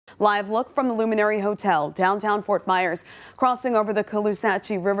Live look from the Luminary Hotel, downtown Fort Myers, crossing over the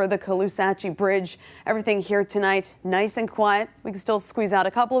Caloosahatchee River, the Caloosahatchee Bridge. Everything here tonight nice and quiet. We can still squeeze out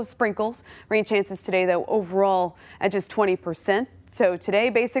a couple of sprinkles. Rain chances today, though, overall at just 20%. So today,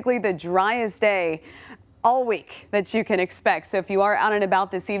 basically the driest day all week that you can expect. So if you are out and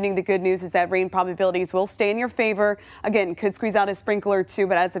about this evening, the good news is that rain probabilities will stay in your favor. Again, could squeeze out a sprinkle or two,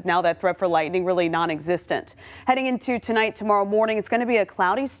 but as of now, that threat for lightning really non-existent. Heading into tonight, tomorrow morning, it's going to be a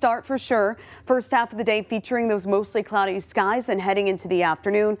cloudy start for sure. First half of the day featuring those mostly cloudy skies, and heading into the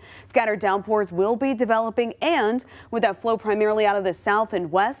afternoon, scattered downpours will be developing, and with that flow primarily out of the south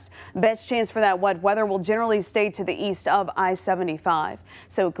and west, best chance for that wet weather will generally stay to the east of I-75.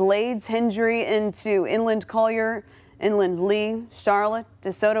 So Glades, Hendry into Inland Collier, Inland Lee, Charlotte,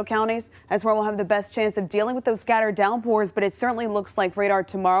 DeSoto counties. That's where we'll have the best chance of dealing with those scattered downpours, but it certainly looks like radar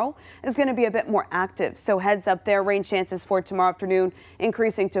tomorrow is going to be a bit more active. So heads up there, rain chances for tomorrow afternoon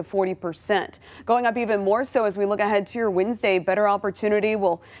increasing to 40%. Going up even more so as we look ahead to your Wednesday. Better opportunity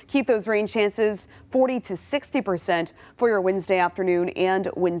will keep those rain chances 40 to 60% for your Wednesday afternoon and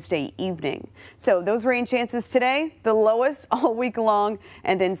Wednesday evening. So those rain chances today, the lowest all week long,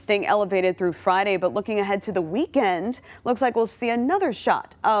 and then staying elevated through Friday. But looking ahead to the weekend, looks like we'll see another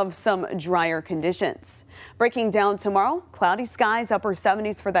shot of some drier conditions. Breaking down tomorrow, cloudy skies, upper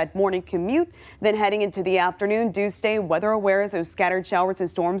 70s for that morning commute. Then heading into the afternoon, do stay weather aware as those scattered showers and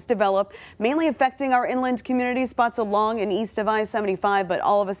storms develop, mainly affecting our inland community spots along and east of I-75, but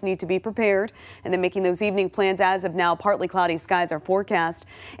all of us need to be prepared. And then making those evening plans. As of now, partly cloudy skies are forecast.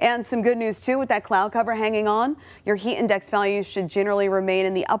 And some good news too, with that cloud cover hanging on, your heat index values should generally remain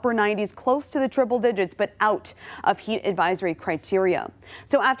in the upper 90s, close to the triple digits, but out of heat advisory criteria.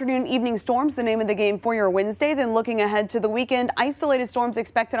 So afternoon and evening storms, the name of the game for your Wednesday. Then looking ahead to the weekend, isolated storms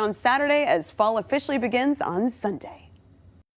expected on Saturday as fall officially begins on Sunday.